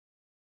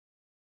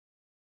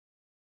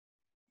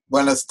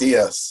Buenos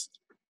dias.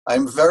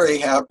 I'm very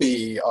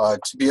happy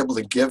to be able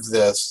to give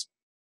this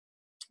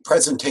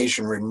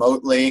presentation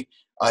remotely.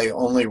 I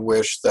only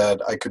wish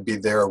that I could be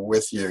there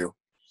with you.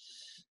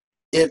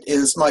 It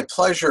is my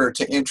pleasure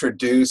to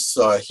introduce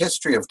a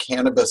history of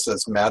cannabis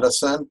as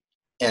medicine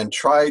and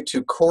try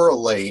to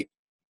correlate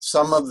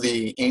some of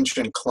the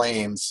ancient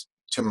claims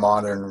to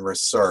modern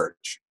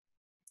research.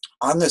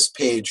 On this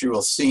page, you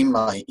will see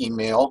my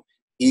email,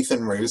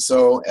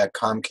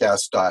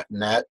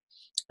 ethanrusso@comcast.net,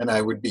 and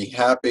I would be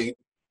happy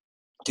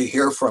to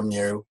hear from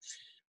you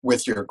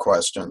with your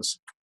questions.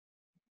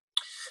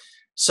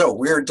 So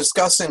we're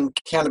discussing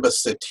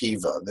cannabis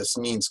sativa. This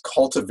means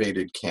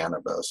cultivated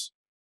cannabis,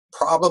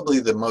 probably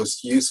the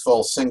most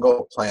useful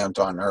single plant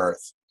on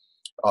earth,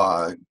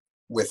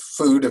 with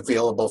food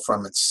available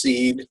from its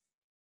seed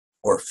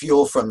or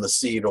fuel from the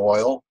seed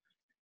oil,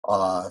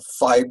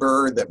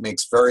 fiber that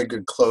makes very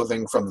good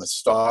clothing from the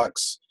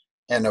stalks,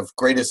 and of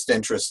greatest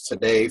interest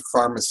today,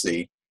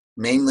 pharmacy,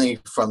 mainly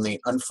from the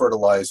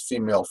unfertilized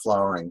female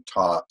flowering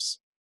tops.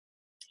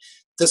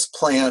 This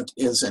plant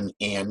is an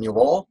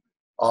annual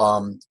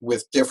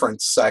with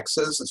different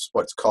sexes. It's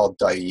what's called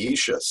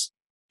dioecious,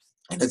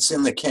 and it's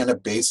in the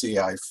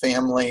Cannabaceae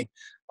family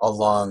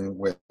along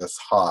with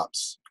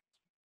hops.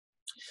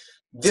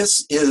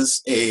 This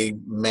is a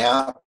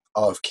map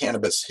of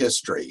cannabis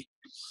history.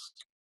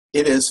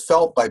 It is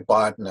felt by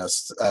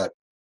botanists that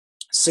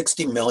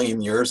 60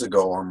 million years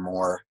ago or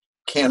more,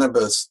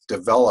 cannabis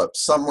developed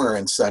somewhere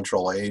in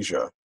Central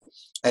Asia.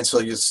 And so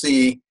you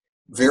see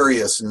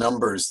various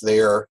numbers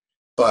there,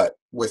 but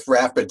with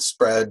rapid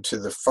spread to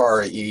the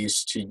Far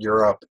East, to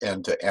Europe,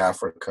 and to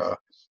Africa.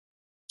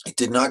 It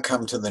did not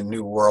come to the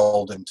New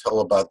World until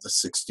about the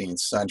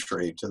 16th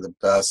century, to the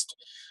best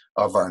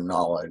of our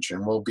knowledge.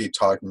 And we'll be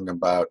talking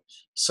about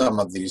some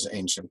of these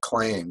ancient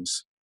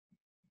claims.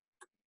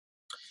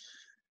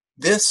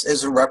 This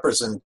is a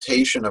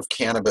representation of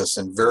cannabis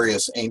in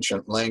various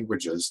ancient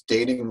languages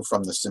dating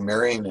from the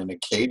Sumerian and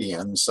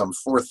Akkadian some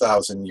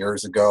 4,000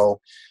 years ago,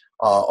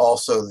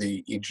 also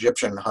the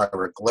Egyptian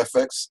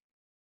hieroglyphics.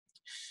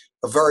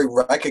 A very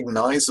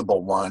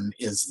recognizable one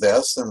is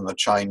this in the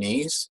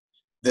Chinese.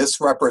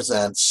 This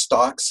represents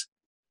stalks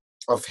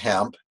of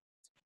hemp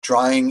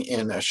drying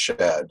in a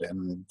shed,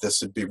 and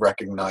this would be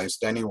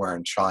recognized anywhere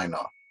in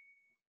China.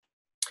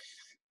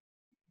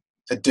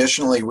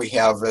 Additionally, we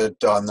have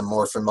it on the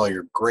more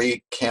familiar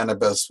Greek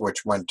cannabis,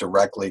 which went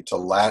directly to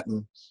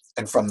Latin,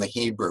 and from the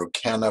Hebrew,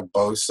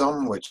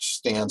 cannabosum, which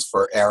stands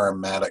for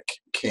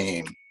aromatic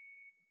cane.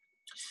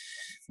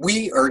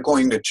 We are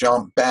going to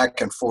jump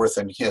back and forth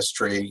in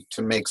history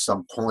to make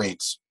some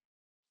points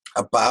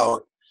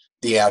about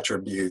the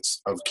attributes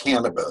of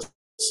cannabis.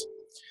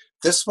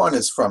 This one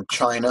is from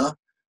China.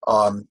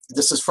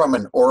 This is from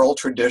an oral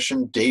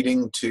tradition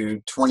dating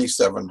to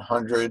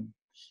 2700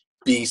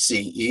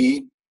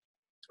 BCE,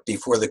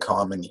 before the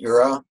Common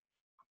Era.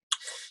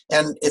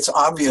 And it's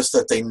obvious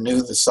that they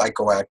knew the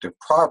psychoactive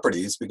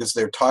properties because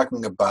they're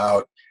talking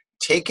about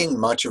taking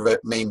much of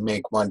it may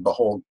make one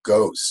behold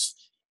ghosts.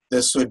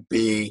 This would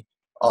be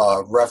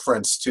a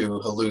reference to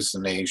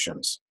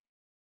hallucinations.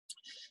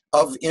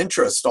 Of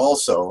interest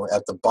also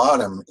at the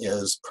bottom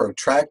is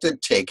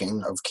protracted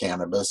taking of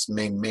cannabis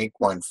may make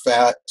one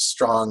fat,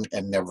 strong,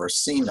 and never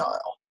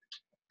senile.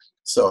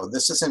 So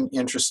this is an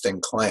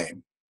interesting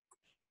claim.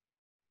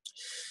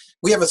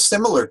 We have a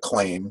similar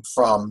claim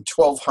from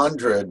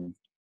 1200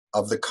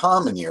 of the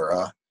Common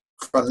Era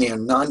from the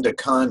Ananda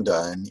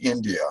Khanda in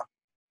India.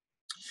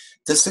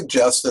 This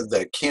suggested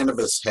that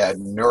cannabis had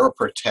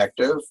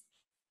neuroprotective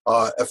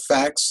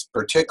effects,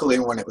 particularly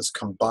when it was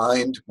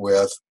combined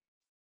with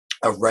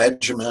a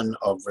regimen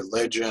of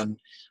religion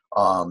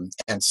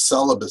and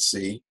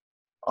celibacy.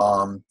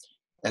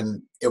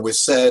 And it was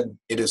said,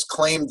 it is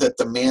claimed that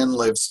the man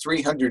lives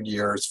 300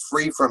 years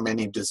free from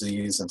any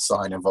disease and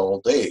sign of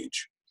old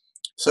age.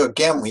 So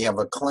again, we have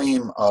a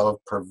claim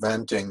of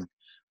preventing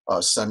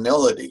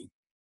senility.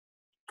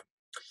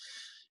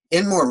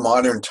 In more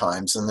modern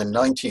times, in the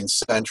 19th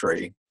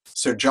century,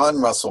 Sir John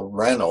Russell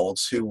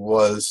Reynolds, who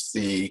was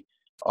the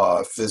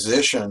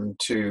physician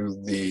to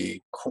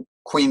the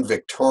Queen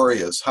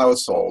Victoria's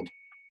household,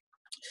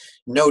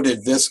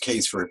 noted this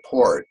case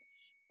report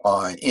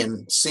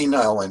in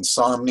senile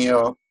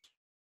insomnia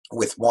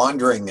with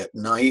wandering at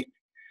night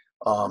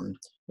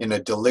in a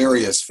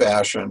delirious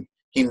fashion.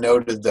 He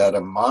noted that a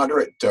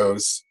moderate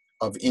dose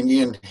of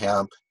Indian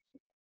hemp,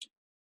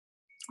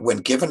 when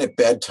given at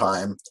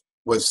bedtime,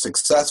 was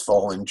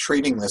successful in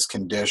treating this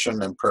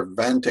condition and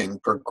preventing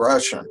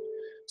progression.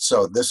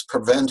 So this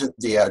prevented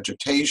the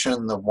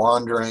agitation, the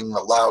wandering,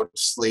 allowed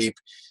sleep,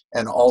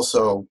 and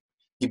also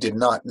he did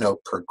not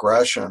note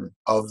progression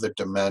of the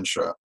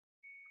dementia.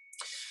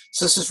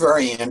 So this is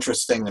very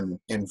interesting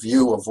in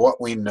view of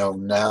what we know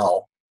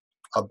now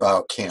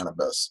about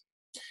cannabis.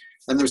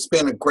 And there's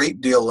been a great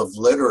deal of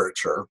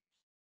literature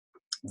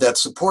that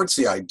supports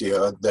the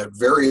idea that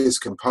various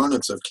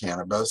components of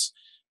cannabis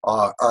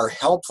are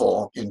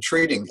helpful in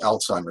treating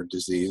Alzheimer's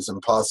disease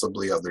and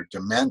possibly other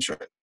dementia.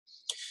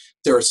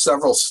 There are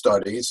several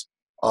studies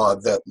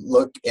that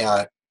look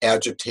at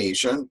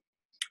agitation,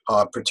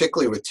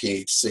 particularly with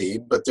THC,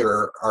 but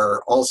there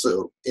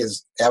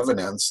is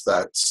evidence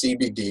that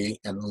CBD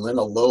and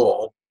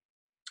linalool,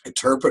 a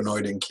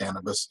terpenoid in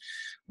cannabis,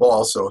 will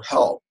also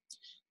help.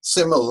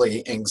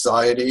 Similarly,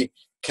 anxiety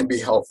can be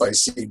helped by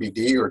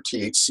CBD or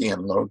THC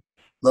in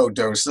low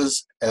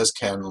doses, as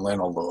can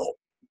linalool.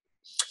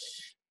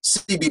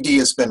 CBD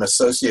has been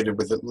associated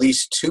with at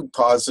least 2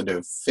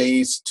 positive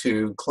phase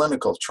 2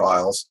 clinical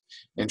trials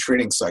in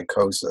treating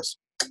psychosis.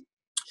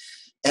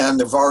 And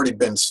there have already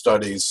been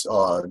studies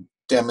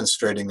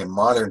demonstrating in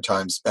modern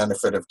times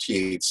benefit of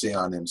THC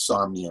on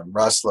insomnia and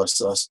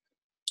restlessness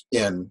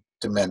in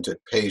demented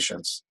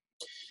patients.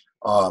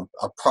 A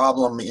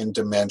problem in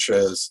dementia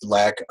is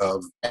lack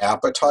of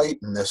appetite,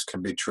 and this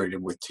can be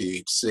treated with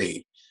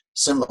THC.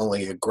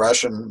 Similarly,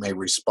 aggression may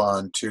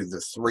respond to the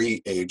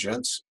 3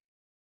 agents.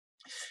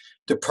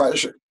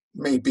 Depression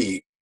may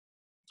be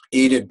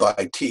aided by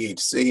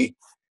THC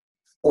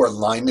or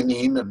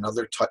limonene,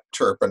 another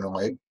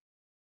terpenoid.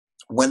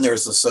 When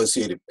there's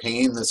associated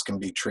pain, this can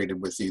be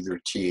treated with either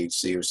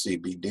THC or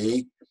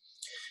CBD.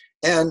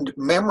 And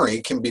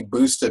memory can be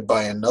boosted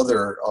by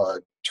another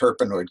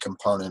terpenoid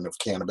component of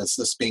cannabis,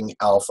 this being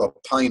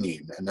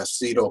alpha-pinene, an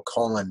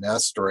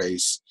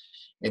acetylcholinesterase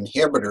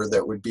inhibitor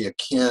that would be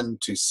akin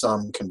to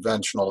some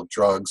conventional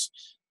drugs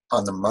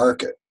on the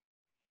market.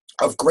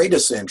 Of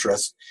greatest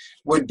interest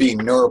would be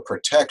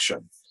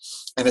neuroprotection,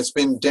 and it's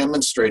been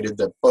demonstrated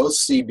that both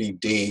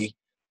CBD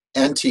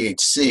and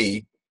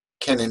THC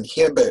can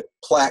inhibit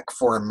plaque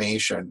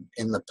formation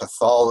in the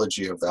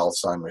pathology of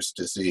Alzheimer's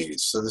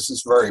disease. So this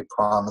is very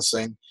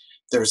promising.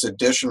 There's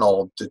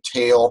additional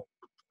detail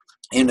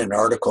in an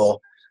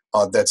article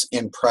that's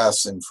in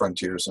press in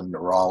Frontiers in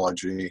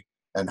Neurology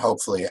and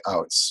hopefully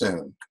out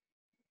soon.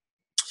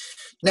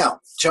 Now,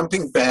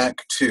 jumping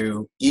back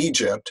to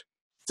Egypt,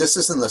 this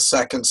is in the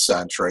 2nd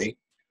century.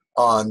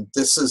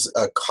 This is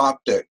a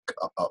Coptic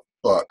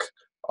book,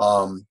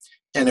 and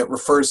it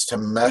refers to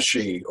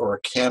meshi or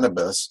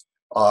cannabis,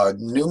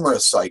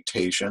 numerous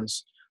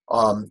citations,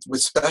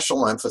 with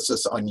special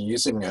emphasis on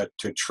using it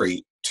to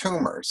treat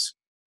tumors.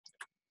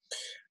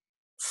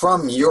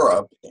 From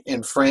Europe,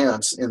 in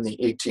France in the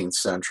 18th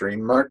century,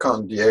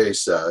 Marcandier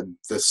said,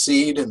 the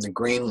seed and the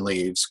green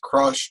leaves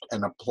crushed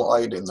and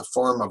applied in the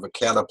form of a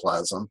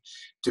cataplasm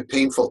to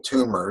painful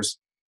tumors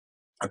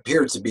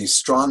appeared to be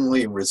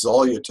strongly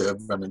resolutive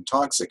and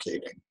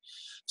intoxicating.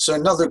 So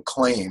another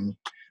claim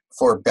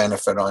for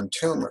benefit on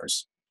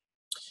tumors.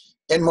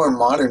 In more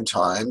modern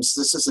times,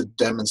 this is a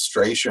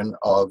demonstration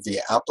of the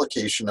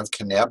application of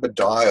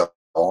cannabidiol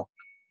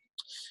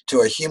to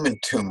a human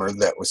tumor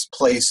that was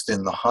placed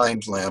in the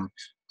hind limb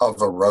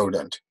of a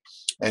rodent.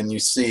 And you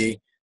see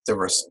the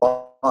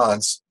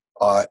response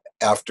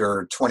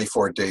after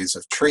 24 days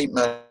of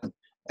treatment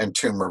and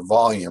tumor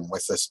volume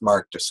with this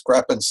marked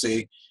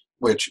discrepancy,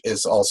 which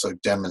is also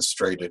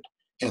demonstrated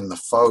in the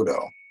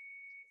photo.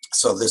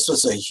 So this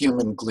was a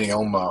human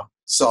glioma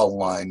cell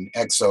line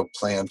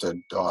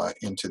exoplanted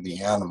into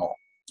the animal.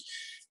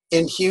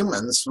 In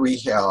humans, we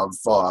have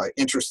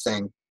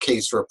interesting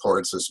case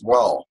reports as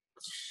well.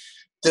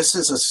 This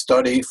is a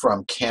study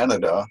from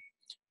Canada.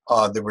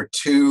 There were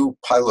 2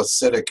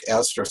 pilocytic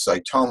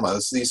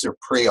astrocytomas. These are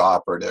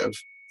preoperative.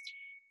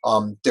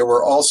 There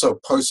were also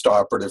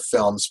postoperative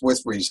films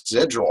with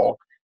residual,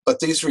 but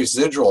these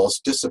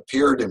residuals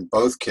disappeared in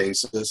both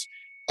cases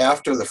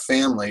after the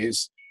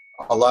families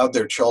allowed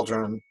their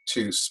children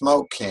to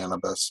smoke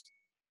cannabis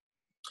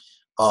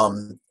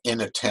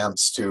in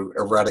attempts to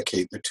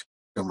eradicate the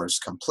tumors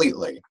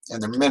completely. And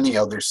there are many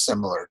other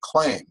similar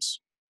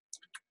claims.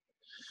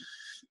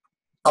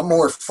 A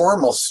more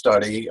formal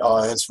study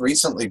has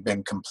recently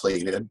been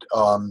completed.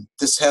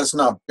 This has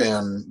not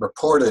been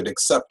reported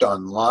except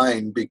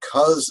online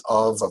because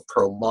of a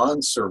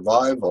prolonged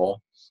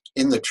survival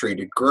in the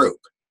treated group.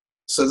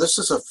 So this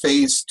is a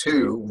phase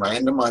 2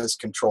 randomized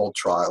controlled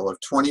trial of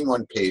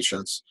 21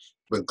 patients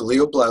with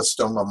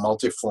glioblastoma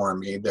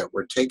multiforme that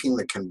were taking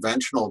the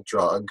conventional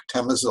drug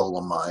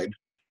temozolomide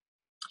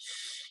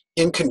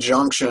in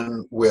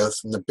conjunction with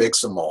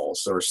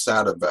nabiximols or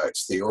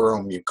Sativex, the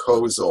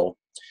oromucosal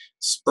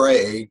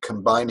spray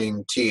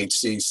combining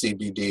THC,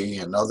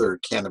 CBD, and other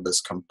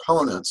cannabis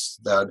components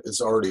that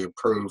is already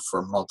approved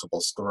for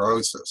multiple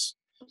sclerosis.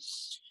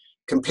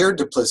 Compared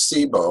to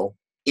placebo,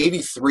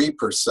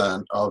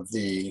 83% of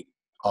the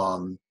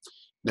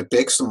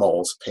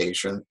nabiximols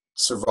patient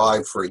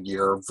survived for a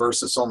year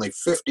versus only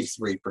 53%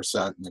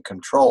 in the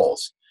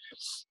controls.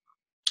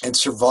 And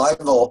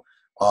survival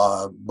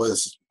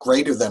was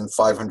greater than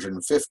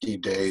 550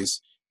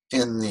 days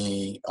in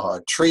the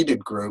treated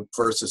group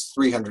versus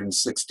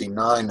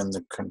 369 in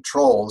the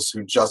controls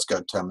who just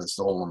got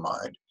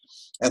temozolomide.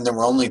 And there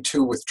were only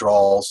 2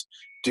 withdrawals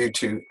due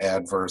to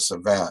adverse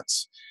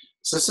events.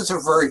 So this is a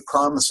very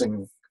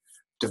promising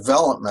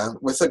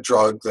development with a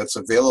drug that's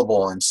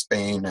available in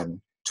Spain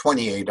and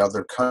 28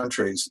 other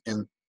countries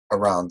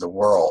around the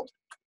world.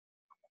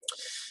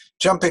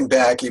 Jumping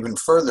back even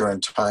further in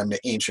time to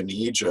ancient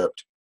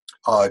Egypt,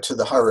 to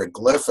the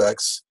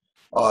hieroglyphics,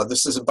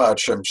 this is about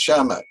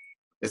Shemshemet.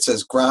 It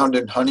says ground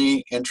in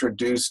honey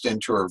introduced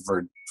into her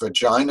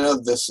vagina.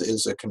 This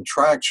is a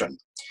contraction.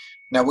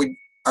 Now, we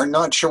are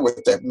not sure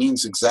what that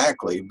means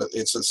exactly, but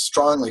it's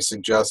strongly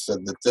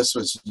suggested that this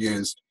was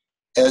used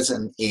as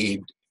an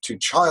aid to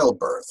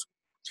childbirth.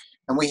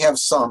 And we have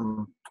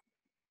some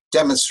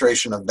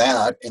demonstration of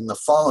that in the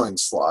following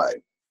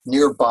slide.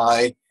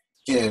 Nearby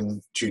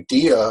in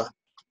Judea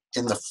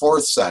in the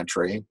 4th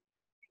century,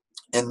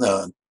 in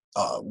the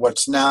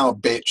what's now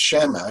Beit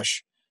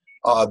Shemesh,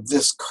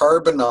 this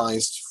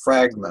carbonized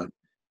fragment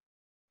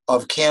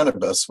of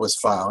cannabis was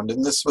found,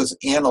 and this was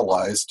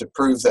analyzed to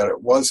prove that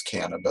it was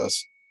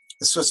cannabis.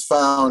 This was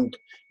found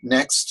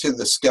next to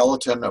the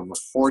skeleton of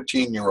a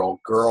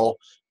 14-year-old girl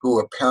who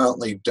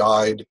apparently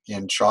died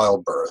in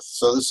childbirth.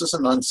 So this is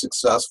an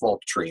unsuccessful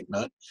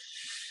treatment,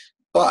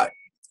 but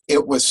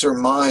it was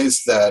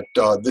surmised that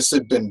this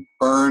had been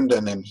burned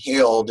and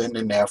inhaled in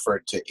an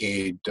effort to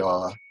aid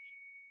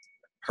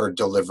her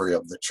delivery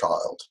of the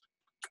child.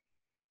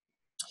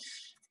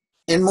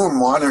 In more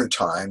modern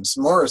times,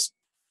 Morris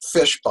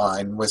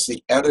Fishbein was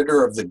the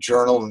editor of the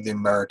Journal of the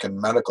American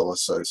Medical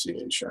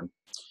Association.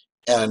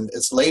 And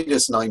as late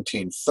as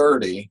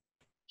 1930,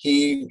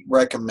 he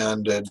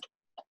recommended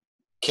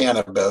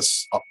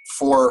cannabis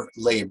for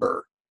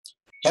labor.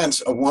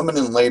 Hence, a woman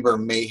in labor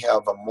may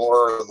have a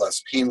more or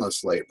less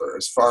painless labor.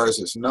 As far as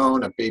is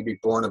known, a baby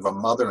born of a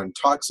mother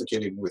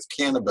intoxicated with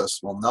cannabis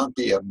will not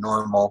be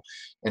abnormal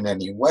in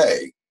any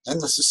way.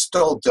 And this is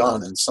still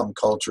done in some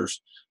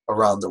cultures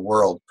around the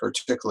world,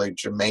 particularly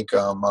Jamaica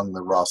among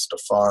the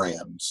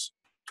Rastafarians.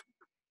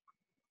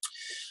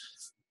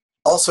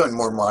 Also in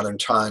more modern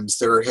times,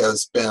 there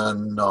has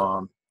been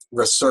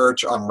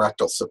research on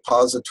rectal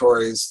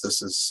suppositories.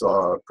 This is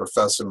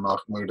Professor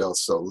Mahmoud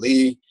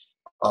El-Soli,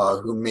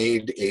 who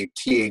made a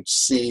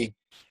THC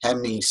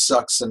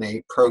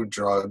hemisuccinate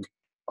prodrug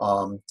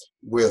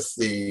with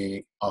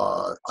the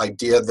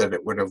idea that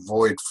it would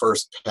avoid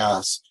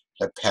first-pass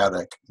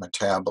hepatic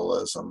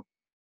metabolism.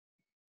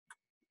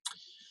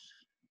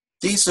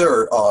 These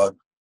are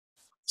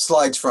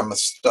slides from a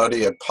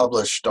study I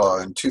published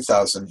in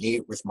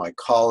 2008 with my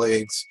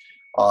colleagues.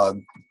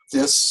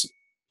 This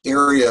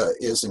area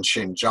is in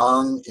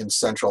Xinjiang in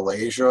Central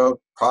Asia,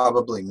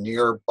 probably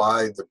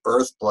nearby the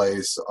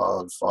birthplace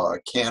of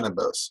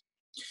cannabis.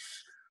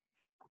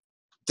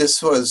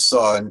 This was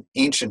an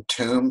ancient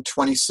tomb,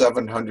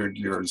 2,700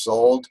 years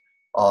old,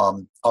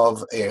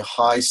 of a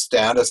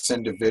high-status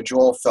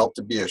individual, felt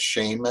to be a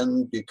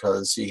shaman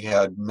because he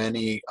had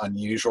many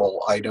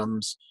unusual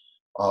items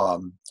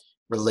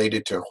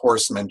related to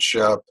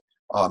horsemanship,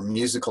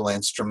 musical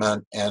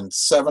instrument, and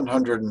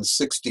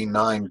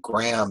 769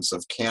 grams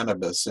of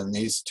cannabis in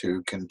these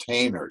 2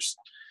 containers.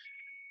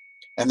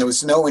 And there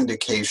was no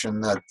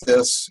indication that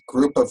this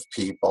group of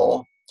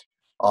people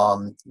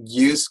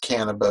used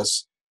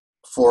cannabis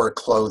for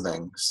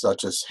clothing,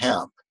 such as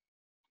hemp.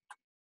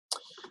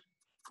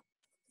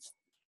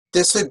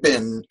 This had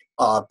been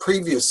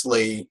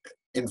previously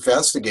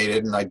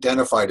investigated and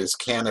identified as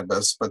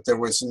cannabis, but there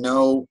was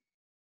no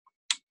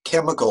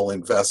chemical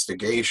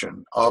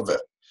investigation of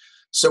it.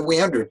 So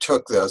we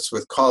undertook this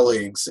with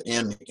colleagues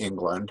in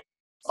England,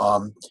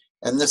 and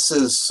this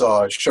is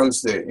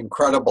shows the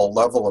incredible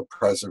level of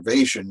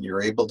preservation.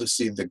 You're able to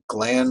see the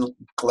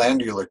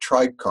glandular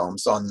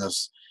trichomes on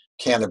this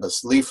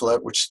cannabis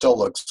leaflet, which still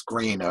looks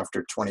green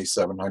after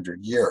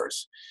 2,700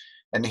 years.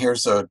 And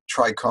here's a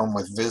trichome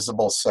with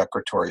visible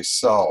secretory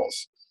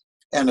cells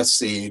and a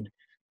seed.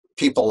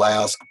 People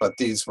ask, but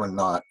these were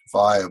not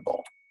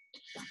viable.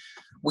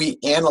 We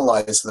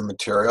analyzed the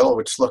material,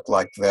 which looked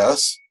like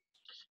this,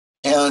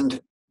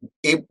 and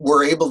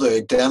we're able to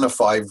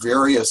identify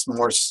various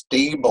more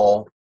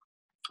stable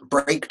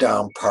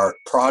breakdown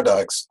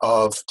products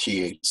of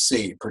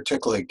THC,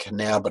 particularly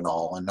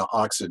cannabinol, an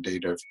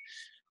oxidative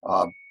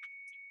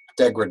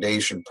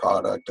degradation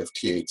product of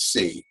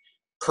THC,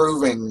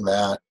 proving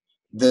that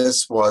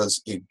this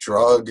was a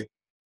drug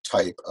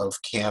type of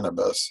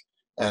cannabis,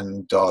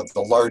 and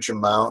the large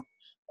amount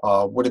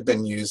would have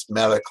been used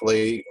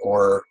medically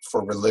or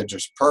for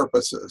religious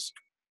purposes.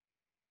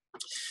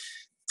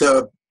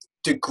 The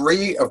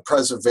degree of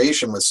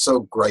preservation was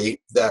so great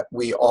that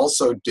we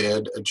also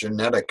did a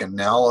genetic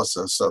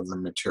analysis of the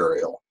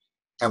material,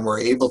 and were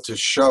able to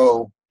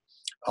show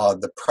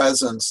the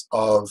presence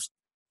of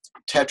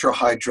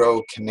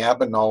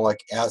tetrahydrocannabinolic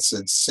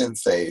acid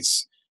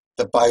synthase,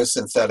 the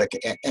biosynthetic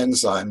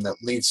enzyme that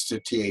leads to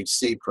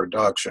THC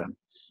production.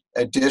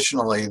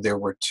 Additionally, there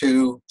were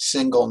 2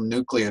 single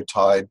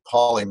nucleotide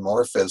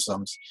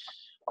polymorphisms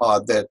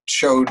that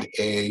showed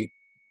a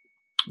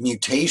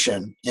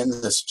mutation in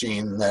this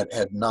gene that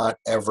had not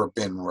ever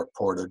been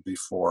reported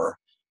before.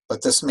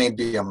 But this may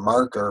be a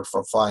marker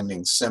for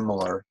finding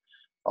similar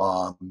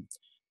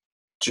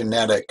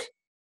genetic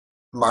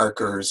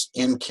markers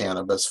in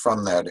cannabis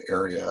from that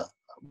area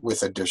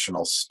with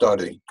additional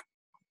study.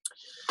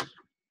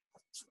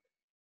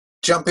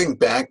 Jumping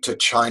back to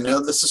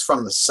China, this is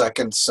from the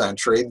 2nd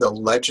century, the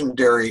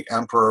legendary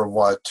Emperor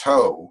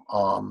Watteau.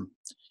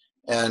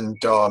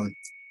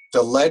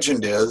 The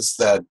legend is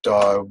that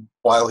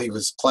while he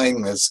was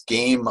playing this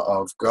game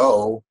of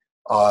Go,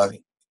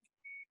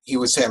 he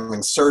was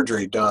having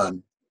surgery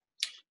done.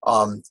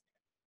 And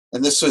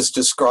this was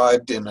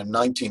described in a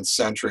 19th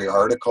century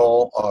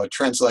article,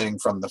 translating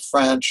from the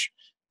French.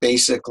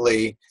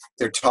 Basically,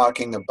 they're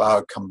talking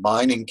about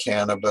combining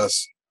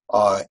cannabis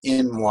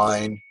in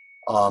wine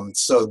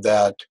so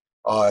that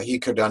he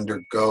could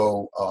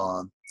undergo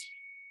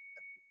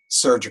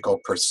surgical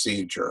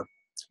procedure.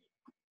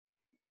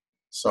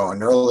 So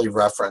an early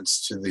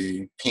reference to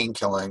the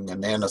pain-killing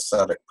and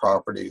anesthetic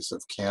properties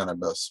of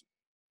cannabis.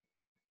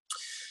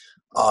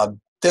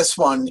 This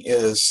one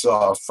is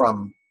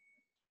from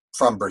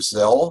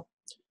Brazil.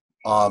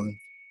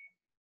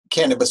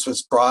 Cannabis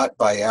was brought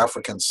by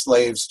African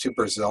slaves to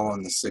Brazil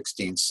in the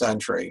 16th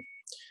century.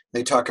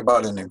 They talk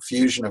about an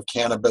infusion of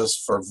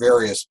cannabis for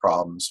various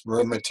problems: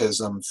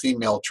 rheumatism,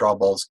 female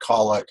troubles,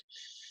 colic.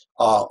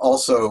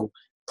 Also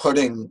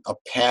putting a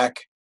pack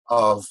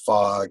of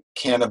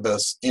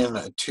cannabis in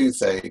a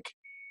toothache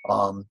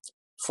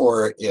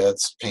for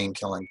its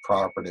pain-killing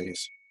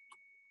properties.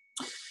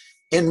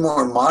 In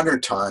more modern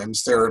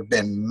times, there have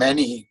been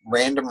many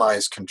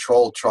randomized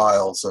controlled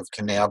trials of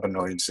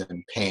cannabinoids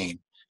in pain,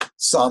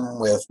 some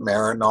with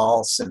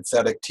marinol,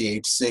 synthetic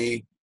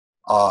THC,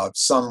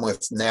 some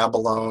with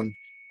nabilone,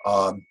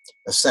 a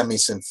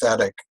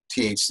semi-synthetic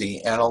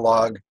THC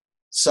analog,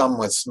 some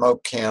with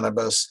smoked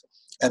cannabis,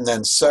 and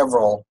then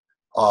several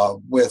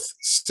with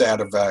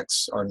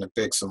Sativex or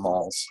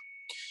nabiximols.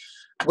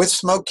 With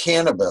smoked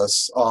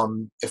cannabis,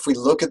 if we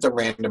look at the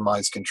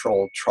randomized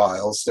controlled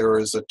trials, there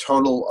is a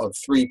total of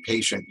 3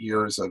 patient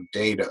years of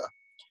data,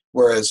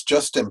 whereas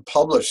just in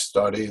published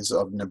studies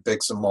of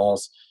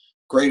nabiximols,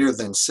 greater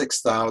than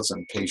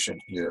 6,000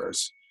 patient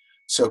years.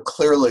 So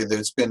clearly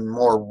there's been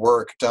more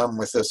work done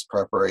with this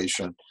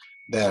preparation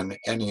than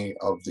any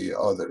of the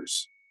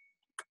others.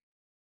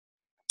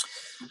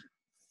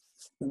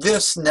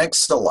 This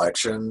next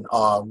selection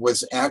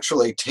was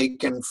actually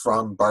taken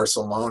from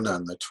Barcelona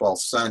in the 12th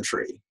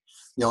century.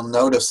 You'll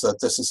notice that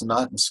this is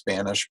not in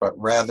Spanish, but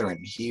rather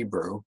in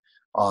Hebrew.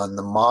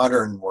 The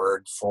modern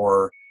word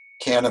for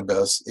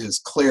cannabis is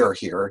clear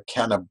here,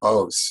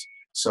 cannabos.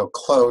 So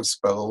close,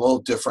 but a little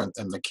different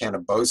than the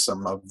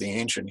cannabosum of the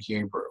ancient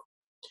Hebrew.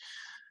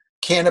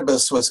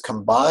 Cannabis was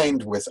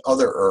combined with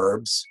other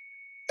herbs,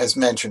 as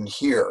mentioned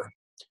here,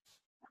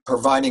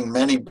 providing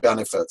many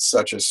benefits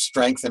such as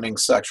strengthening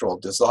sexual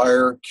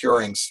desire,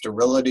 curing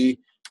sterility,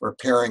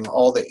 repairing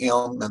all the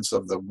ailments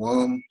of the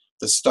womb,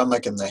 the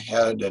stomach, and the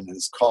head, and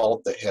is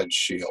called the head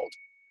shield.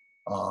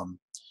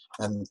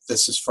 And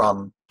this is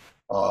from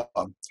a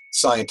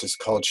scientist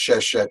called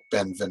Sheshet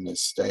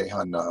Ben-Veniste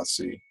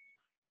Hanasi.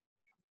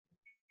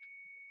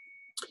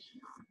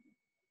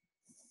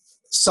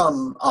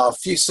 Some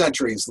few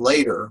centuries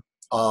later,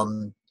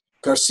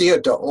 Garcia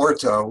de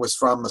Orta was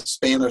from a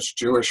Spanish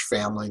Jewish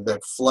family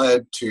that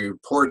fled to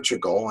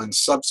Portugal, and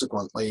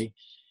subsequently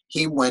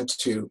he went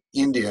to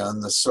India in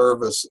the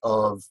service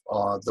of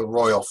the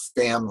royal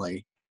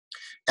family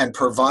and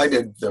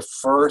provided the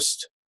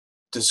first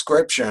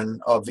description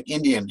of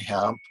Indian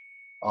hemp,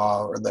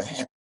 or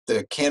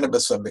the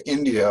cannabis of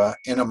India,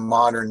 in a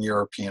modern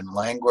European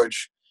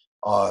language,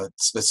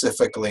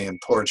 specifically in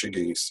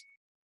Portuguese.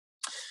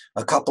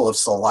 A couple of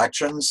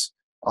selections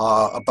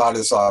about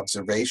his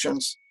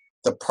observations.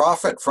 The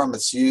profit from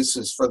its use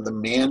is for the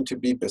man to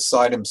be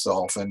beside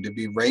himself and to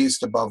be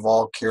raised above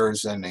all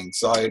cares and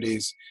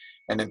anxieties,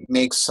 and it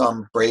makes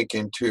some break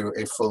into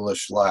a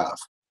foolish laugh.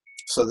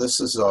 So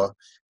this is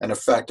an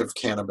effect of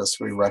cannabis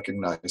we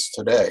recognize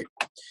today,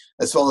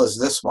 as well as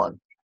this one.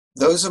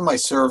 Those of my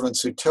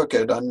servants who took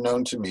it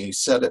unknown to me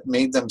said it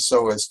made them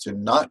so as to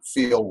not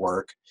feel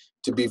work,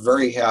 to be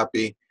very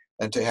happy,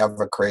 and to have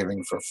a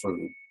craving for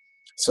food.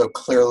 So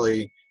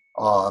clearly,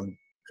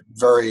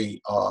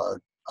 very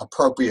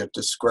appropriate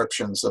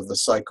descriptions of the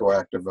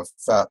psychoactive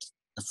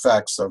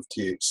effects of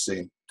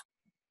THC.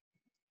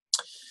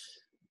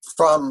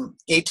 From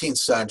 18th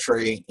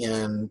century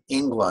in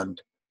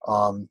England,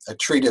 a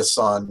treatise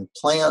on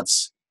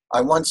plants.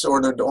 I once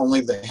ordered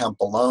only the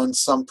hemp alone.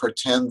 Some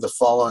pretend the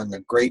following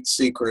a great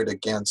secret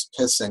against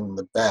pissing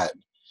the bed.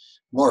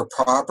 More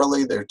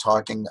properly, they're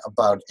talking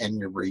about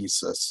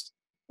enuresis,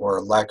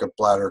 or lack of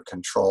bladder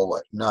control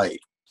at night.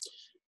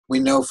 We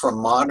know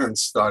from modern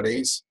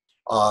studies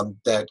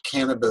that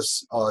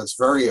cannabis is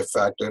very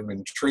effective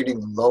in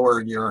treating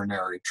lower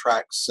urinary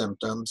tract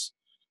symptoms.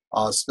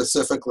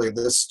 Specifically,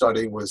 this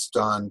study was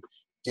done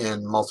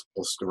in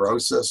multiple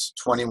sclerosis,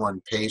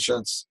 21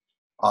 patients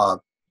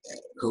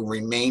who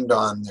remained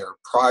on their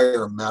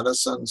prior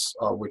medicines,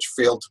 which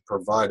failed to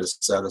provide a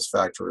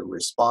satisfactory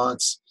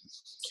response.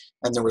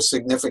 And there were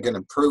significant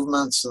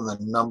improvements in the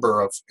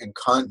number of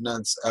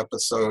incontinence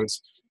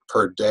episodes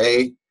per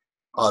day,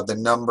 the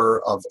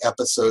number of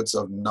episodes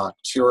of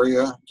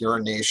nocturia,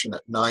 urination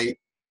at night,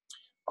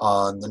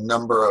 the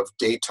number of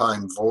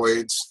daytime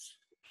voids,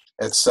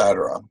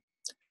 etc.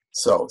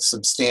 So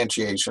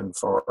substantiation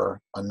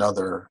for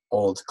another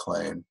old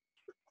claim.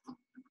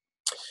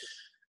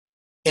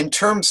 In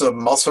terms of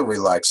muscle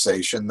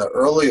relaxation, the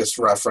earliest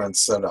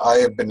reference that I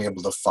have been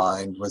able to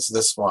find was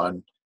this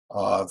one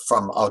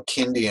from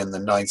Al-Kindi in the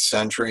 9th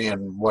century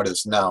in what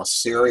is now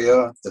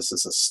Syria. This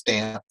is a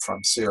stamp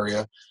from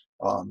Syria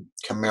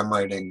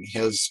commemorating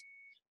his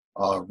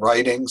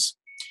writings.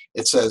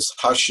 It says,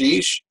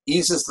 hashish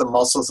eases the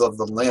muscles of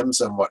the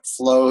limbs and what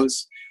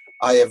flows.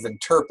 I have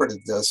interpreted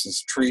this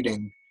as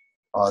treating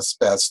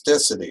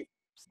spasticity.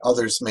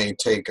 Others may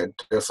take a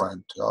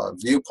different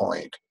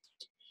viewpoint.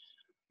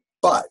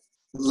 But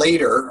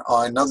later,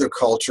 in other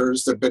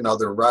cultures, there have been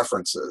other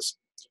references.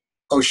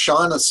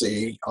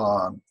 O'Shaughnessy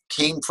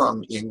came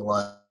from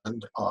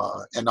England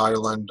and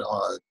Ireland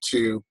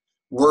to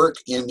work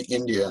in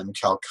India, in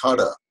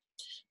Calcutta,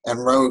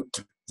 and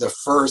wrote the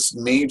first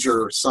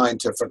major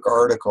scientific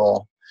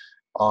article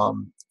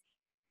on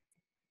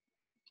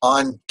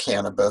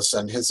cannabis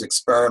and his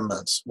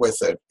experiments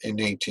with it in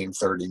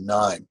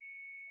 1839.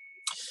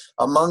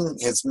 Among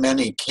his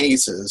many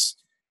cases,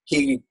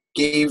 he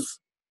gave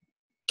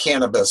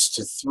cannabis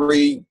to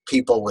 3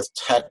 people with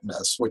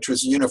tetanus, which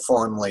was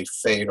uniformly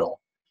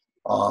fatal.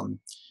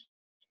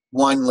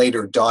 One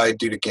later died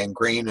due to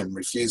gangrene and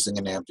refusing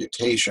an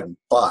amputation,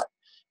 but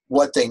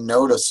what they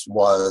noticed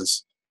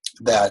was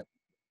that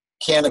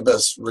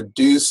cannabis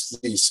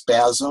reduced these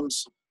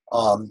spasms,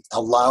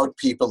 allowed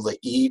people to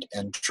eat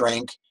and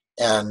drink,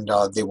 and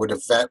they would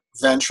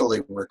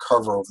eventually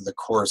recover over the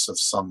course of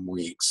some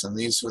weeks. And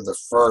these were the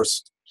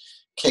first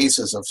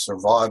cases of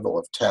survival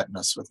of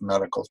tetanus with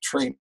medical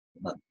treatment.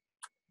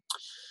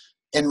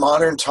 In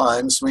modern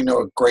times, we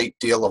know a great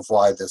deal of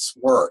why this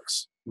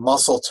works.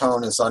 Muscle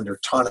tone is under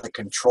tonic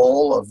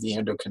control of the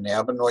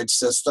endocannabinoid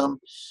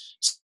system.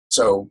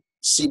 So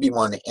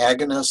CB1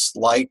 agonists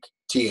like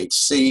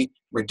THC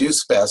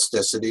reduce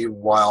spasticity,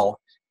 while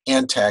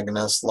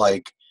antagonists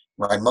like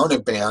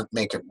rimonabant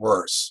make it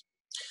worse.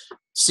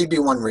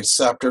 CB1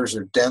 receptors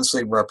are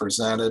densely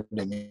represented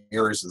in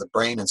areas of the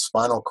brain and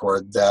spinal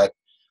cord that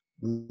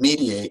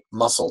mediate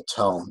muscle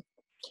tone.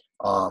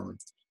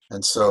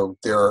 And so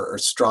there are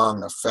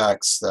strong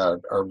effects that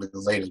are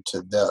related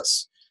to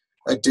this.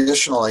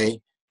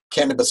 Additionally,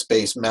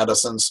 cannabis-based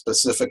medicines,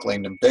 specifically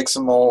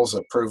nabiximols,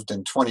 approved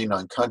in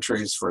 29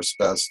 countries for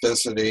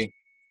spasticity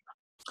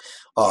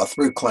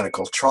through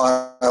clinical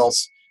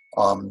trials.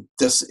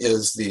 This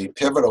is the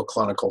pivotal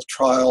clinical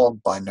trial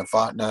by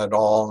Novotny et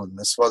al., and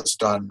this was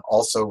done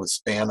also with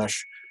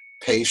Spanish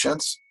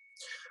patients.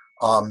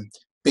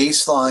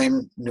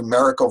 Baseline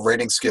numerical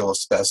rating scale of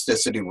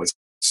spasticity was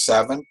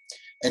 7.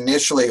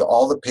 Initially,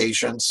 all the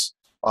patients,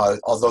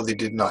 although they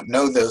did not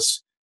know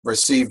this,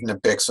 received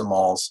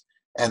nabiximols,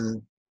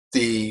 and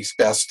the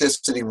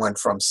spasticity went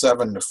from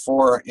 7 to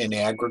 4 in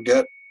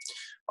aggregate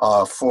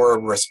for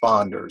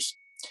responders.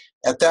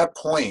 At that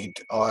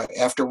point,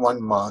 after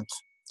 1 month,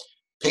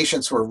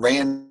 patients were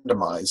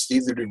randomized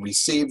either to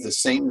receive the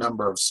same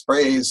number of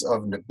sprays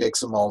of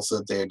nabiximols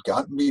that they had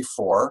gotten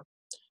before,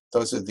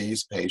 those are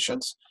these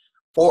patients,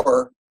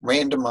 or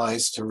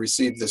randomized to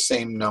receive the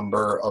same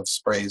number of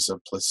sprays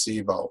of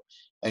placebo.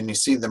 And you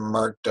see the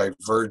marked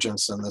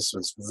divergence, and this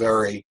was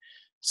very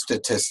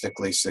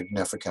statistically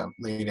significant,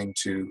 leading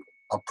to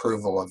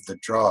approval of the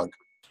drug.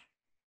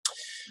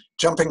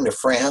 Jumping to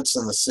France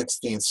in the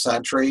 16th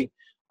century,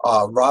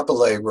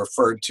 Rabelais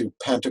referred to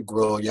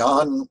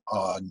pentagruelion,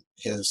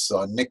 his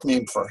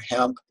nickname for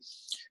hemp,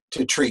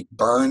 to treat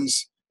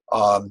burns,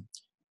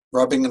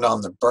 rubbing it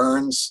on the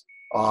burns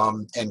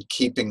and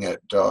keeping it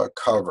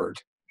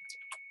covered.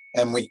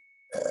 And we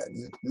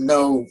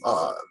know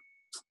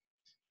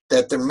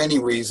that there are many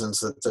reasons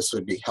that this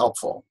would be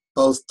helpful.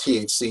 Both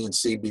THC and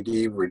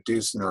CBD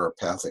reduce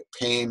neuropathic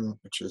pain,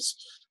 which is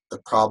the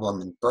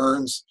problem in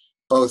burns.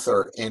 Both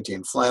are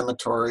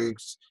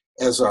anti-inflammatories,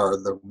 as are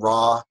the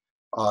raw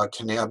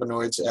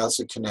cannabinoids,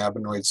 acid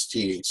cannabinoids,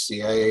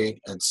 THCA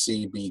and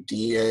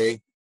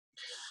CBDA.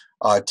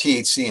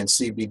 THC and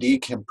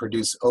CBD can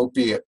produce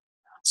opiate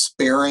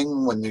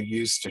sparing when they're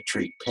used to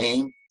treat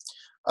pain.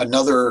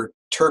 Another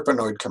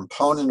terpenoid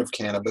component of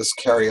cannabis,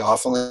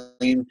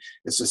 caryophyllene,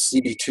 is a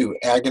CB2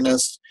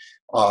 agonist,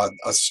 a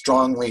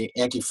strongly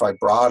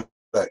antifibrotic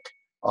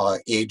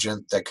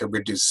agent that could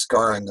reduce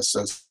scarring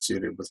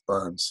associated with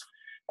burns.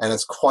 And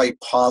it's quite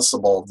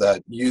possible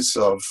that use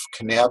of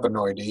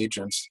cannabinoid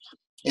agents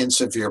in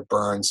severe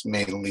burns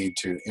may lead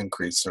to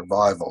increased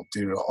survival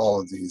due to all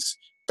of these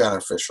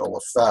beneficial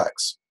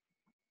effects.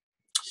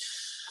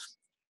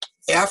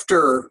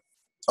 After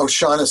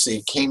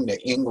O'Shaughnessy came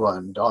to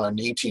England in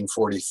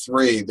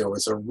 1843, there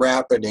was a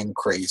rapid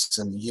increase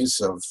in the use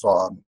of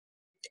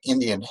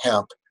Indian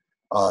hemp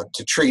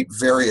to treat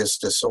various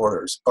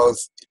disorders,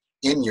 both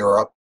in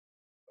Europe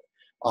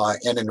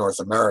and in North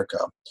America.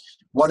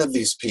 One of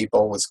these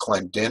people was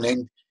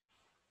Glendinning,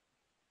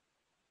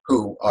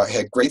 who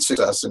had great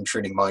success in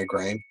treating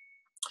migraine,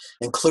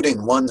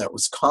 including one that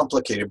was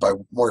complicated by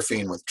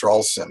morphine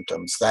withdrawal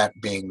symptoms, that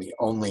being the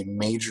only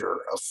major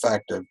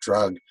effective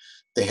drug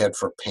they had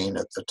for pain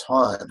at the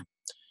time.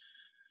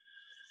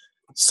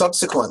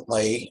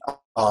 Subsequently,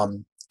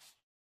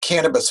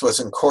 Cannabis was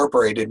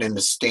incorporated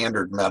into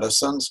Standard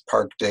Medicines.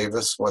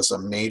 Parke-Davis was a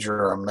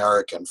major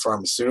American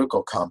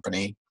pharmaceutical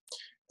company,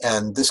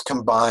 and this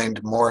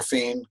combined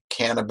morphine,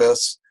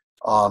 cannabis,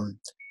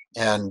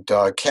 and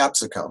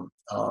capsicum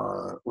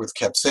with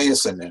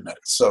capsaicin in it.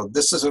 So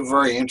this is a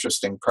very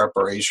interesting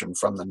preparation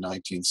from the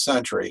 19th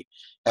century,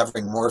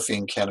 having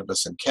morphine,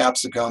 cannabis, and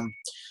capsicum.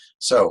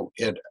 So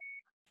it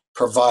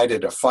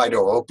provided a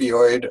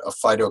phytoopioid, a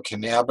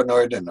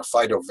phytocannabinoid, and a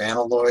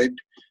phytovanilloid,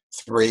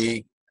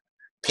 3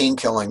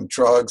 pain-killing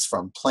drugs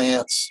from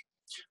plants,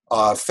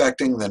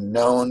 affecting the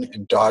known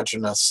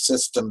endogenous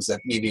systems that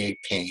mediate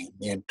pain,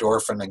 the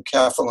endorphin and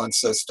enkephalin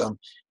system,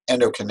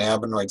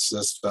 endocannabinoid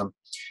system,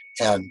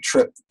 and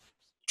TRP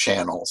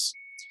channels.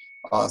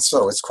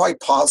 So it's quite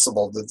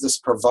possible that this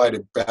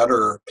provided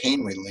better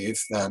pain relief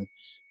than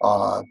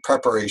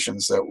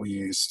preparations that we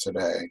use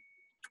today.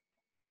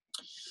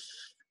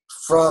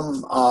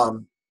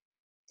 From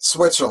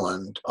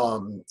Switzerland,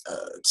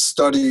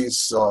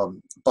 studies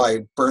by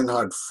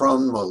Bernhard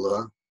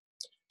Frohnmuller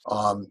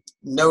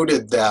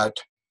noted that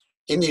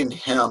Indian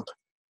hemp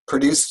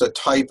produced a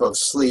type of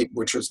sleep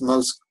which was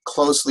most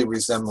closely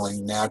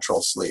resembling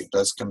natural sleep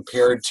as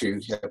compared to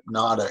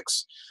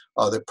hypnotics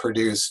that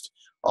produced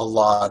a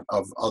lot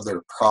of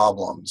other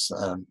problems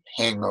and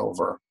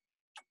hangover.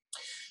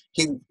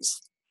 He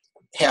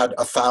had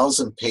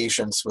 1,000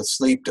 patients with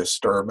sleep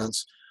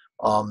disturbance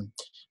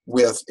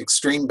with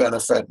extreme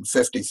benefit in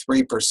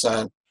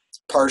 53%,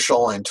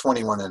 partial in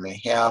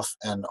 21.5%,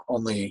 and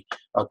only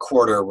a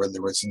quarter where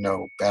there was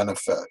no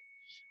benefit.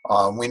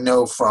 We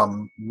know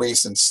from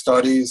recent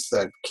studies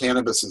that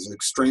cannabis is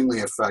extremely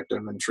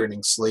effective in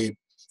treating sleep,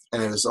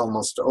 and it is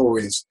almost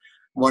always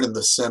one of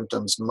the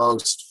symptoms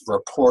most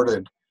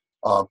reported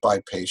by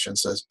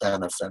patients as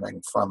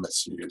benefiting from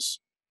its use.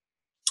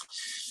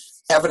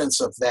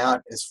 Evidence of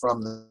that is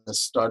from the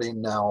study,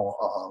 now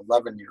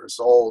 11 years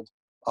old.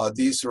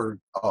 These were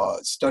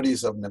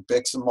studies of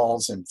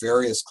nabiximols in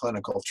various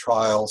clinical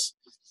trials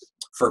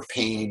for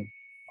pain,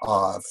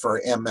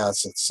 for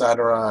MS,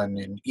 etc. And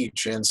in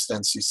each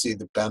instance, you see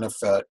the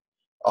benefit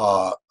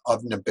of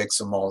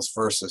nabiximols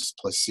versus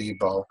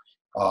placebo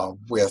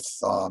with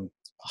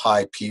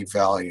high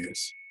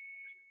p-values.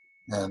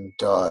 And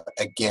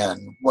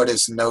again, what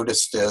is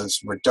noticed is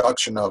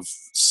reduction of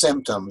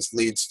symptoms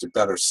leads to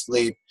better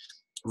sleep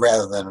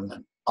rather than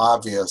an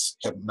obvious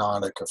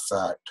hypnotic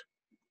effect.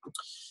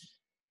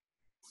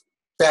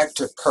 Back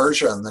to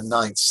Persia in the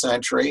 9th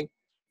century,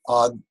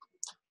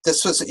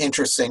 this was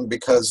interesting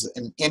because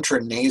an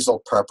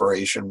intranasal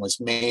preparation was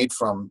made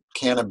from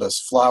cannabis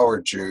flower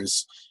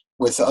juice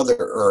with other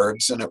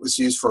herbs, and it was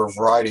used for a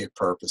variety of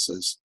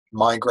purposes: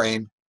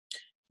 migraine,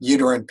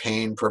 uterine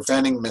pain,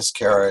 preventing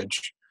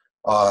miscarriage,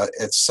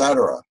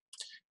 etc.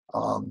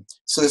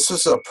 So this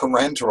was a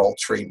parenteral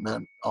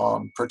treatment,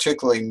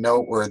 particularly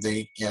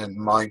noteworthy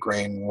in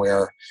migraine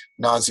where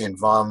nausea and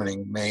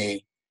vomiting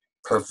may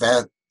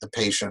prevent the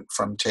patient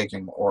from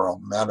taking oral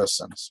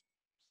medicines.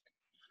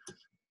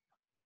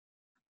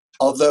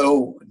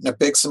 Although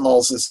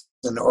nabiximols is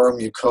an oral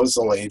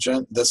mucosal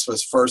agent, this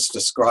was first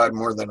described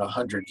more than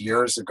 100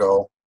 years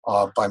ago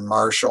by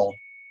Marshall.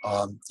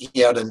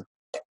 He had a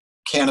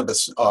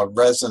cannabis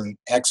resin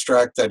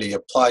extract that he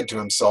applied to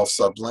himself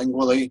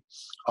sublingually,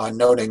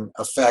 noting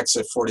effects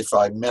at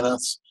 45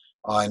 minutes,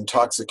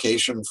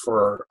 intoxication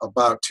for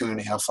about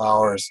 2.5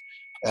 hours,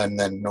 and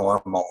then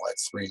normal at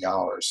 3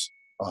 hours.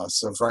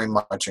 So very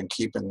much in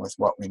keeping with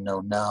what we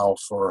know now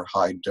for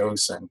high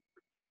dosing.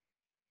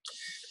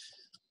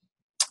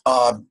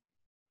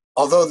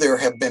 Although there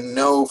have been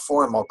no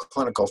formal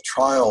clinical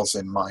trials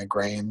in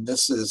migraine,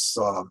 this is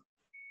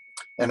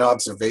an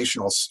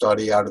observational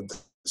study out of the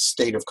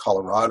state of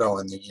Colorado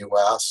in the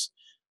US.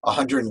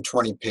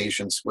 120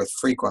 patients with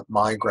frequent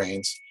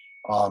migraines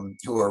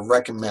who are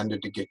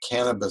recommended to get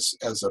cannabis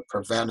as a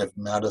preventive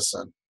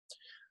medicine.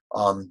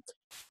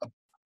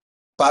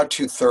 About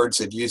 2/3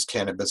 had used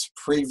cannabis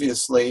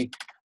previously,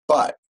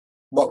 but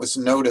what was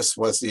noticed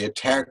was the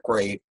attack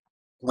rate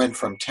went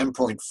from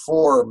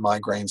 10.4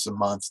 migraines a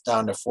month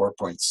down to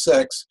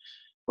 4.6,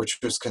 which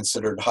was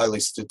considered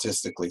highly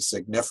statistically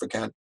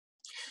significant.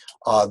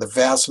 The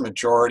vast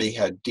majority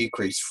had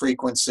decreased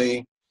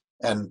frequency,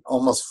 and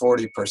almost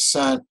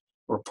 40%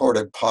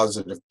 reported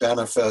positive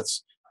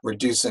benefits,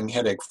 reducing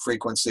headache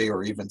frequency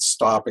or even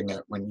stopping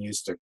it when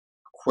used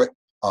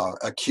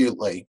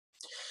acutely.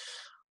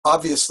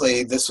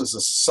 Obviously, this was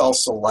a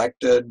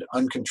self-selected,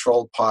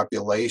 uncontrolled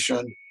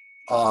population.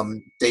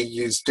 They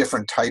used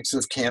different types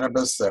of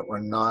cannabis that were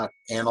not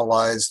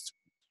analyzed,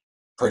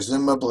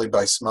 presumably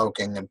by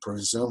smoking and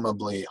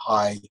presumably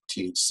high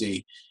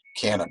THC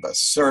cannabis.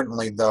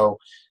 Certainly, though,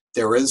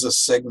 there is a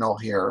signal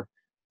here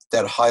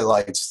that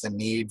highlights the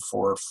need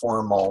for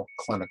formal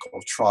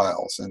clinical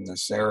trials in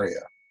this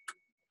area.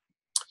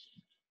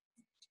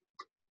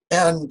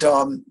 And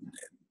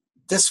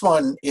this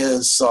one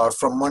is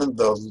from one of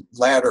the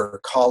latter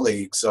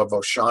colleagues of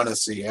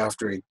O'Shaughnessy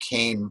after he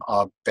came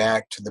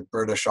back to the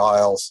British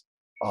Isles.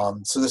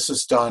 So this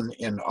was done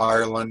in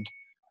Ireland.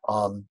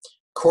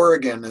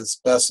 Corrigan is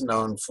best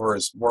known for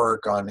his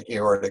work on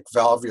aortic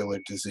valvular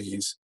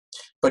disease,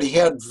 but he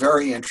had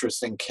very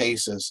interesting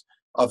cases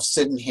of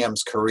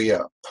Sydenham's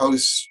chorea,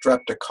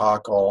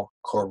 post-streptococcal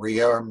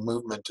chorea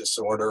movement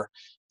disorder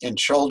in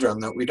children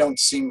that we don't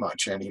see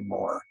much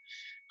anymore.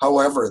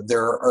 However,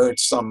 there are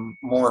some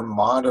more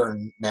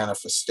modern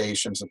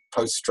manifestations of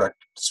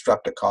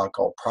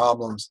post-streptococcal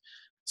problems,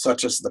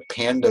 such as the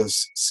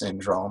PANDAS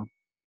syndrome,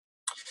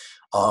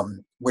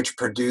 which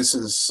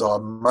produces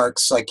marked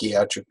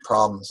psychiatric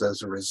problems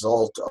as a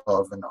result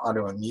of an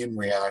autoimmune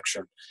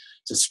reaction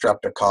to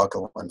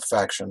streptococcal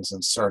infections.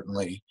 And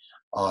certainly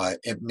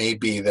it may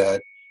be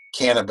that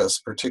cannabis,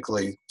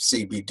 particularly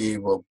CBD,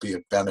 will be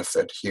of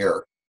benefit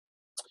here.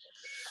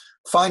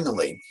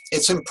 Finally,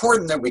 it's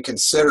important that we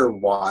consider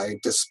why,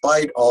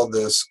 despite all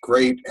this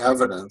great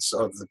evidence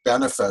of the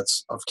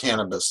benefits of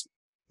cannabis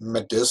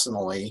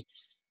medicinally,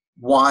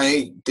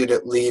 why did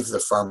it leave the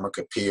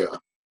pharmacopoeia?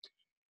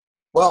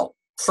 Well,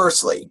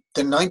 firstly,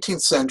 the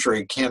 19th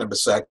century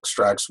cannabis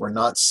extracts were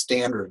not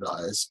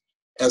standardized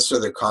as to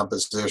their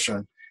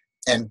composition,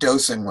 and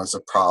dosing was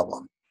a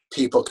problem.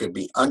 People could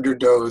be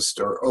underdosed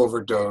or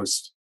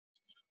overdosed.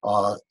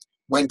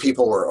 When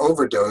people were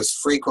overdosed,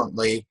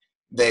 frequently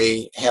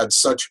they had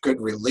such good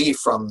relief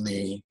from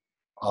the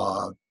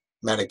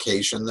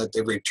medication that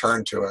they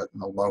returned to it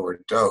in a lower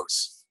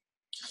dose.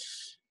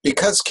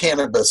 Because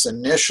cannabis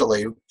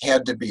initially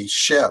had to be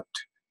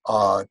shipped,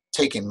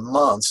 taking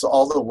months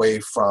all the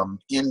way from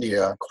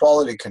India,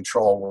 quality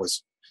control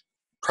was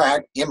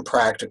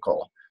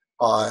impractical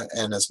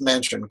and, as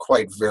mentioned,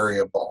 quite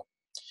variable.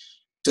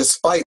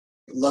 Despite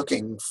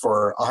looking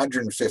for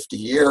 150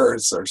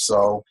 years or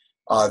so,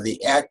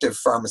 the active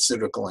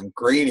pharmaceutical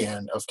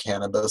ingredient of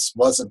cannabis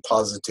wasn't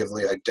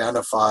positively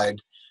identified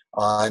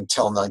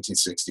until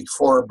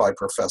 1964 by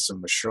Professor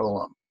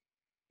Meshulam.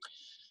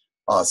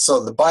 So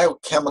the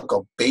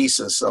biochemical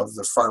basis of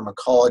the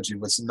pharmacology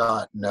was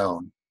not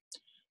known.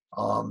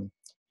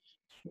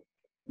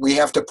 We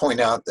have to point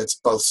out that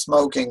both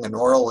smoking and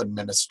oral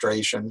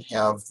administration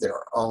have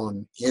their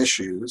own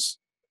issues.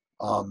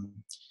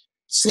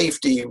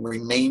 Safety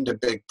remained a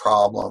big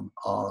problem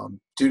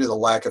due to the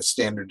lack of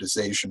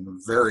standardization and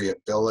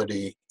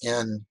variability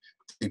in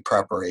the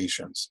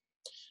preparations.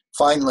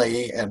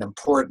 Finally, and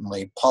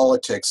importantly,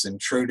 politics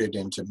intruded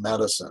into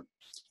medicine.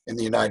 In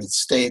the United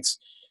States,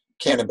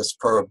 cannabis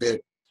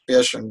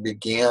prohibition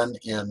began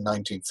in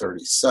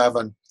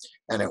 1937,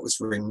 and it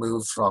was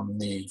removed from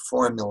the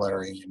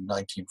formulary in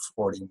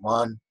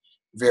 1941.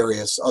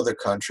 Various other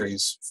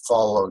countries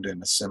followed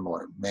in a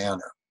similar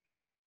manner.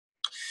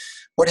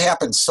 What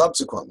happened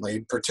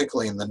subsequently,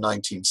 particularly in the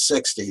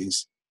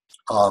 1960s,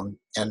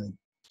 and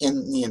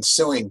in the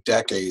ensuing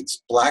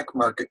decades, black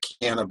market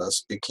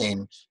cannabis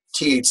became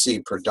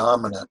THC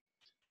predominant.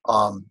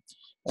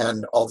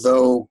 And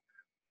although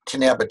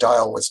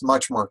cannabidiol was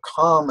much more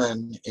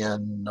common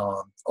in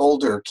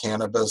older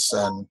cannabis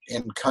and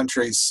in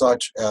countries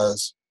such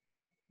as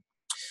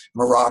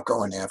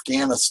Morocco and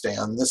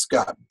Afghanistan, this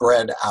got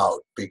bred out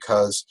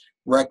because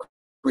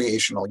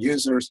recreational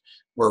users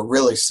were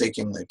really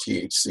seeking the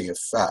THC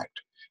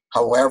effect.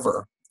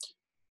 However,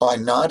 by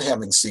not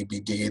having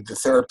CBD, the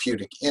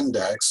therapeutic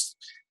index,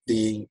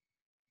 the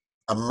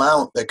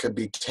amount that could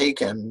be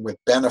taken with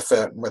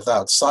benefit and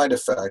without side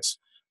effects,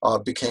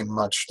 became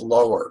much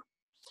lower.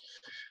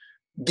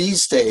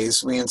 These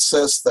days, we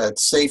insist that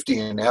safety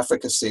and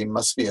efficacy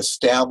must be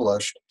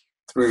established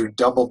through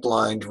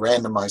double-blind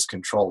randomized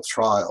controlled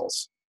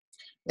trials.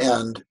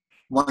 And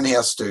one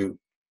has to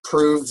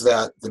prove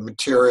that the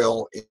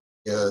material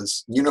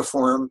is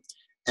uniform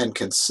and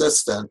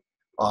consistent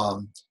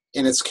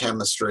in its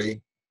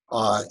chemistry,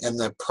 and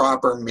that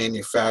proper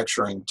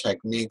manufacturing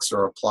techniques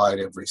are applied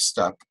every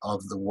step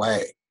of the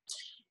way.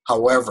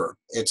 However,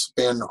 it's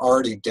been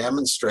already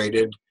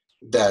demonstrated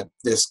that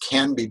this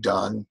can be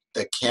done,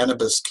 that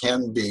cannabis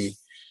can be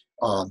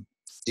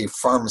a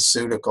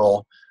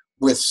pharmaceutical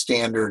with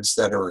standards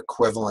that are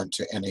equivalent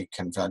to any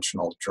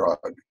conventional drug.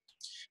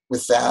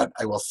 With that,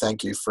 I will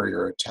thank you for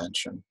your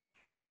attention.